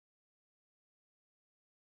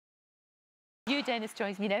Hugh Dennis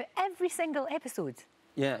joins me now every single episode.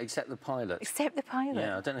 Yeah, except the pilot. Except the pilot.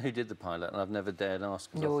 Yeah, I don't know who did the pilot, and I've never dared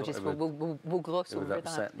ask. No, just we'll gloss over that. It would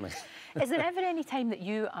upset me. Is there ever any time that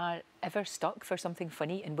you are ever stuck for something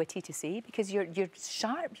funny and witty to say? Because you're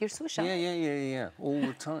sharp, you're so sharp. Yeah, all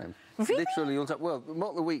the time. Really? Literally all the time. Well,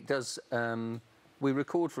 Mock the Week does, we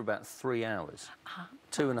record for about 3 hours,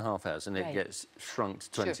 2.5 hours, and it gets shrunk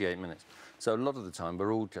to 28 minutes. So a lot of the time,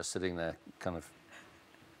 we're all just sitting there kind of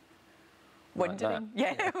wondering,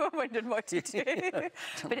 wondering what to do.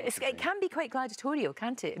 But it can be quite gladiatorial,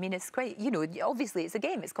 can't it? I mean, it's quite, you know, obviously it's a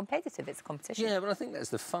game, it's competitive, it's a competition. Yeah, but I think that's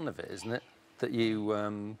the fun of it, isn't it? That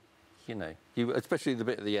you, you know, especially the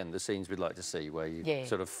bit at the end, the scenes we'd like to see where you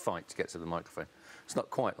sort of fight to get to the microphone. It's not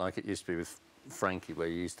quite like it used to be with Frankie, where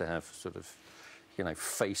you used to have sort of, you know,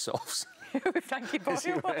 face-offs. With Frankie Boyle,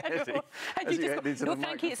 and you just go, no,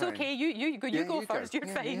 Frankie, it's okay, you go first, you're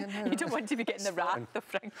fine. No, you don't want to be getting the wrath of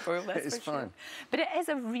Frankie Boyle, that's for sure. But it is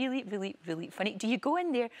a really, really, really funny. Do you go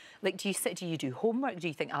in there, like, do you do homework, do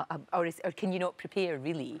you think, or can you not prepare,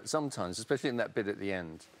 really? Sometimes, especially in that bit at the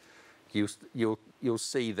end, you'll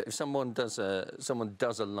see that if someone does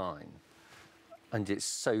a line, and it's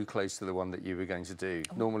so close to the one that you were going to do,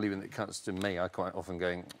 normally when it comes to me, I quite often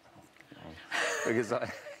going, because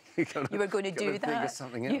you were going to do that.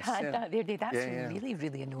 Something else. You had that there. That's really,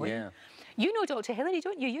 really annoying. Yeah. You know Dr Hilary,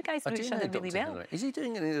 don't you? You guys know each other really well. Hilary. Is he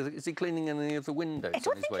doing any? Is he cleaning any of the windows? I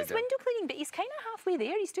don't think he's window cleaning, but he's kind of halfway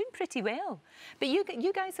there. He's doing pretty well. But you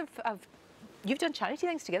guys you've done charity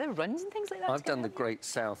things together, runs and things like that. I've done the Great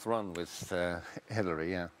South Run with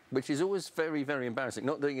Hilary, which is always very, very embarrassing.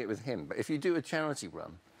 Not doing it with him, but if you do a charity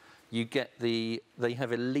run, you get they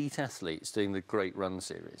have elite athletes doing the Great Run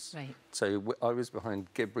series. Right. So I was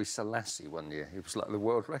behind Gebre Selassie one year. He was like the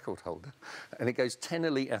world record holder. And it goes 10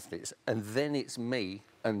 elite athletes, and then it's me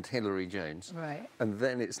and Hilary Jones. Right. And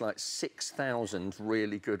then it's like 6,000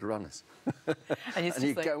 really good runners. And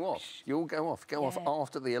you like, go off. You all go off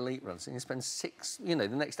after the elite runs, and you spend the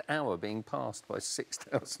next hour being passed by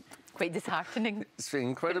 6,000. Quite disheartening. It's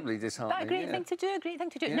incredibly disheartening. But a great thing to do, a great thing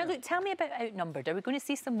to do. Yeah. Now, look, tell me about Outnumbered. Are we going to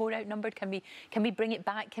see some more Outnumbered? Can we bring it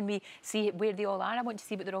back? Can we see where they all are? I want to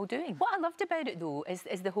see what they're all doing. What I loved about it, though,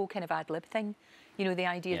 is the whole kind of ad-lib thing. You know, the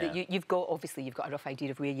idea that you've got a rough idea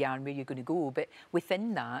of where you are and where you're going to go, but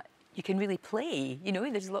within that, you can really play. You know,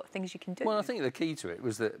 there's a lot of things you can do. Well, I think the key to it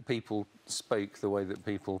was that people spoke the way that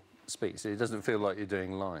people speak, so it doesn't feel like you're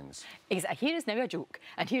doing lines. Exactly. Here is now a joke,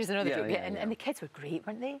 and here's another joke. And the kids were great,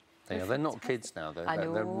 weren't they? Yeah, they're not kids now, though.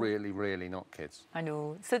 They're really, really not kids. I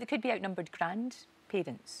know. So they could be outnumbered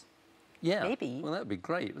grandparents. Yeah. Maybe. Well, that'd be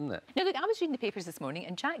great, wouldn't it? Now, look, I was reading the papers this morning,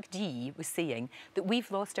 and Jack D was saying that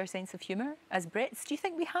we've lost our sense of humour as Brits. Do you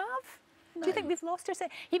think we have? No. Do you think we've lost our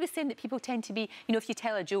sense? He was saying that people tend to be, you know, if you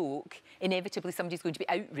tell a joke, inevitably somebody's going to be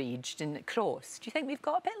outraged and cross. Do you think we've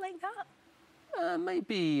got a bit like that?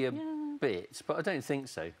 Maybe a bit, but I don't think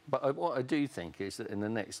so. But what I do think is that in the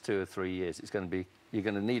next 2 or 3 years, you're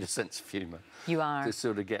going to need a sense of humour. You are. To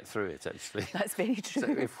sort of get through it, actually. That's very true.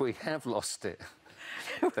 So if we have lost it,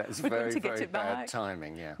 that's very, very bad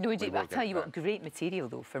timing, yeah. No, indeed, I'll tell you what, great material,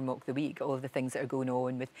 though, for Mock the Week, all of the things that are going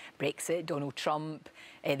on with Brexit, Donald Trump,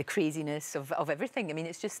 the craziness of everything. I mean,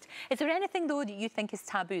 it's just... Is there anything, though, that you think is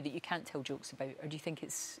taboo that you can't tell jokes about, or do you think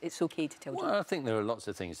it's OK to tell jokes? Well, I think there are lots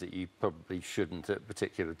of things that you probably shouldn't at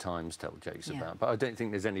particular times tell jokes about, but I don't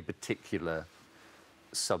think there's any particular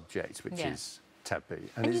subject which is taboo.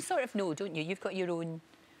 And you sort of know, don't you? You've got your own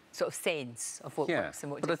sort of sense of what works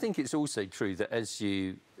and what doesn't. But I think it's also true that as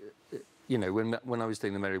you know, when I was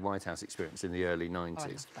doing the Mary Whitehouse experience in the early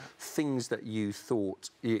 90s, things that you thought,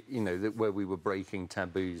 you know, that where we were breaking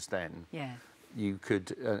taboos then, you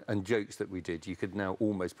could, and jokes that we did, you could now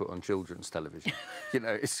almost put on children's television. You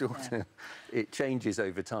know, it's sort of, it changes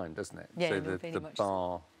over time, doesn't it? Yeah, so the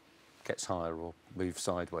bar gets higher or moves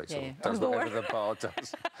sideways, or does or whatever the bar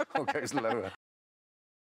does, or goes lower.